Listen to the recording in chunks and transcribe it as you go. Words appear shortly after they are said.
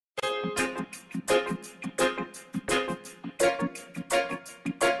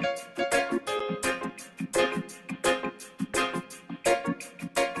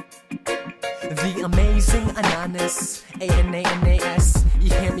Amazing Ananas, A-N-A-N-A-S.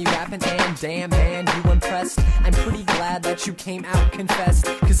 You hear me rapping and damn man, you impressed. I'm pretty glad that you came out confessed,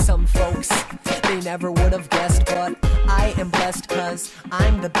 cause some folks, they never would have guessed. But I am blessed cause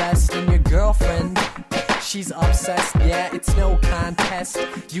I'm the best, and your girlfriend, she's obsessed. Yeah, it's no contest,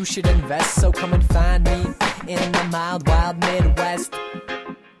 you should invest. So come and find me in the mild, wild Midwest.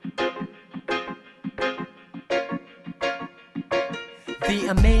 The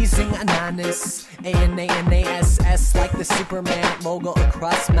Amazing Ananas, A-N-A-N-A-S-S, like the Superman logo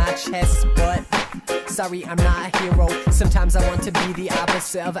across my chest. But sorry, I'm not a hero. Sometimes I want to be the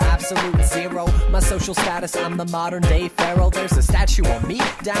opposite of absolute zero. My social status, I'm the modern day pharaoh. There's a statue of me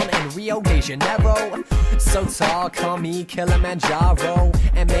down in Rio de Janeiro. So tall, call me Kilimanjaro,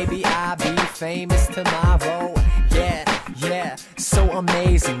 and maybe I'll be famous tomorrow. Yeah, so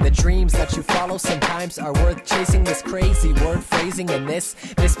amazing. The dreams that you follow sometimes are worth chasing. This crazy word phrasing and this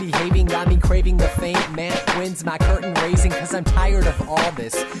misbehaving got me craving the fame. Man wins my curtain raising, cause I'm tired of all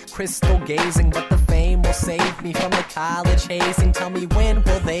this crystal gazing. But the fame will save me from the college hazing. Tell me, when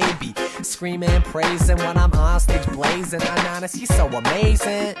will they be screaming and praising when I'm on stage blazing? Ananas, you're so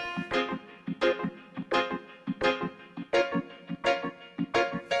amazing.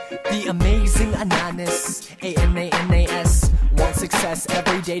 The Amazing Ananas, A-N-A-N-A-S. Want success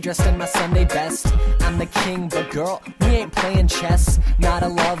every day dressed in my Sunday best. I'm the king, but girl, we ain't playing chess. Not a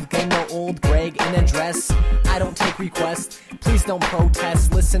love game, no old Greg in a dress. I don't take requests, please don't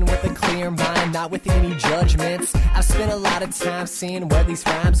protest. Listen with a clear mind, not with any judgments. I've spent a lot of time seeing where these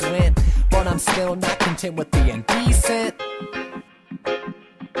rhymes went, but I'm still not content with being decent.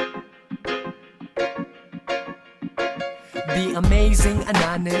 The Amazing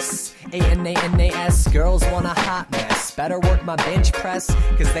Ananas, A-N-A-N-A-S. Girls want a hot mess, better work my bench press,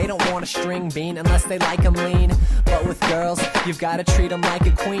 cause they don't want a string bean unless they like them lean. But with girls, you've gotta treat them like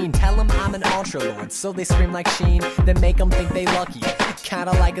a queen. Tell them I'm an ultra lord, so they scream like Sheen. Then make them think they lucky,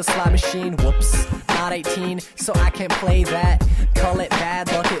 kinda like a slot machine. Whoops, not 18, so I can't play that. Call it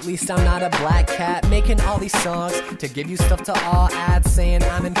bad luck, at least I'm not a black cat. Making all these songs to give you stuff to all add, saying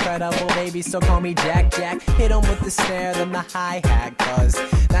I'm incredible, baby, so call me Jack Jack. Hit them with the snare, then the hi-hat, cause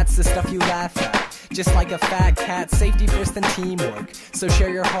that's the stuff you laugh at. Just like a fat cat, safety first and teamwork, so share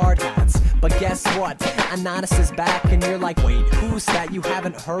your hard hats. But guess what? Ananas is back, and you're like, wait, who's that? You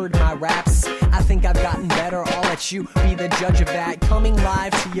haven't heard my raps. I think I've gotten better, I'll let you be the judge of that. Coming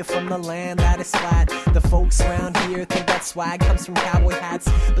live to you from the land that is flat. The folks around here think that swag comes from cowboy hats,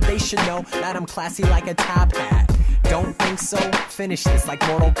 but they should know that I'm classy like a top hat. Don't think so? Finish this like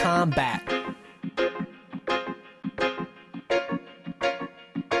Mortal Kombat.